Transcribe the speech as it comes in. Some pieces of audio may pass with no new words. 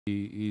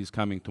He is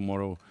coming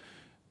tomorrow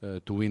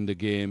to win the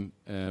game,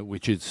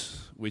 which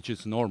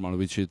is normal,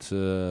 which is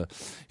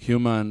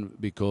human,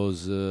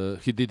 because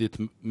he did it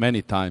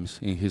many times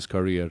in his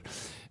career.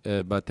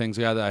 But thanks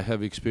God, I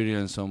have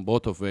experience on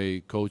both of way,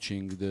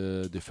 coaching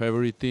the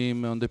favorite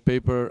team on the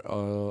paper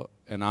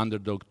and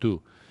underdog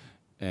too.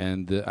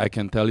 And I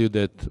can tell you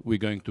that we're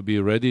going to be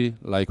ready,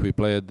 like we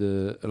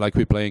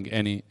playing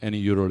any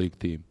EuroLeague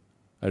team.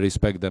 I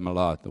respect them a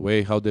lot. The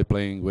way how they're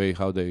playing, way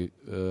how they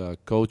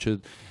coach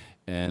it,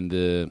 and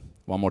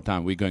one more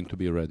time, we're going to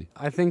be ready.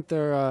 I think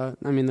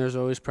there's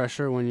always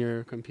pressure when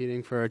you're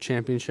competing for a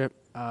championship.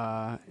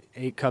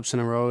 8 cups in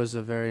a row is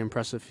a very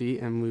impressive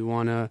feat, and we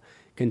want to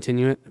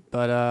continue it.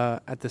 But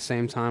at the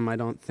same time, I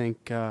don't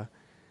think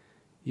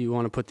you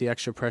want to put the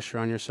extra pressure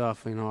on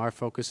yourself. Our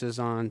focus is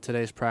on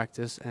today's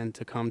practice and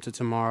to come to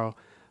tomorrow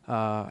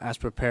as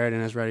prepared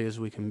and as ready as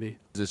we can be.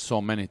 There's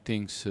so many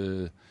things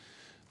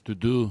to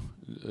do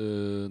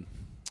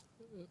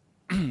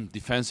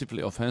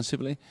defensively,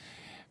 offensively.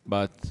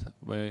 But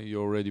when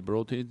you already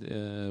brought it,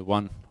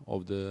 one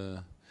of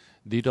the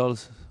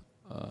details,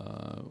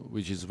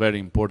 which is very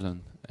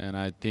important, and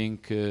I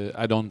think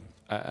I don't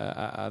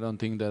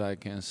think that I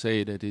can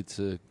say that it's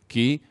a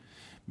key,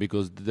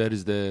 because there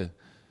is the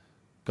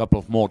couple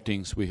of more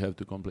things we have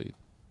to complete.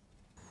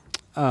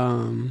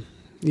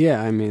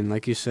 Yeah,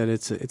 like you said,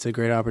 it's a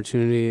great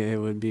opportunity. It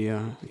would be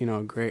a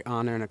great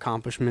honor and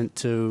accomplishment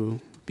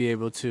to be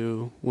able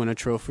to win a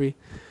trophy.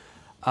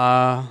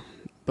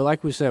 But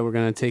like we said, we're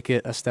going to take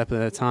it a step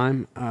at a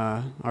time.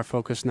 Our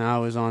focus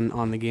now is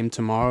on the game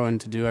tomorrow and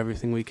to do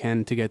everything we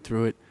can to get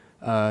through it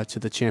to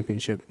the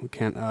championship. We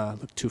can't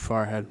look too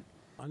far ahead.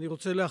 אני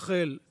רוצה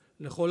לאחל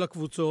לכל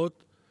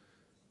הקבוצות,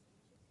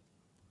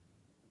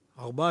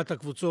 4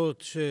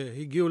 הקבוצות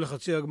שהגיעו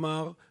לחצי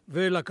הגמר,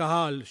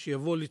 ולקהל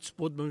שיבוא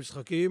לצפות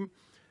במשחקים,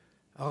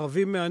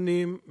 ערבים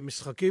מענים,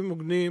 משחקים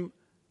מוגנים,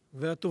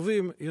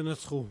 והטובים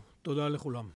ינצחו. תודה לכולם.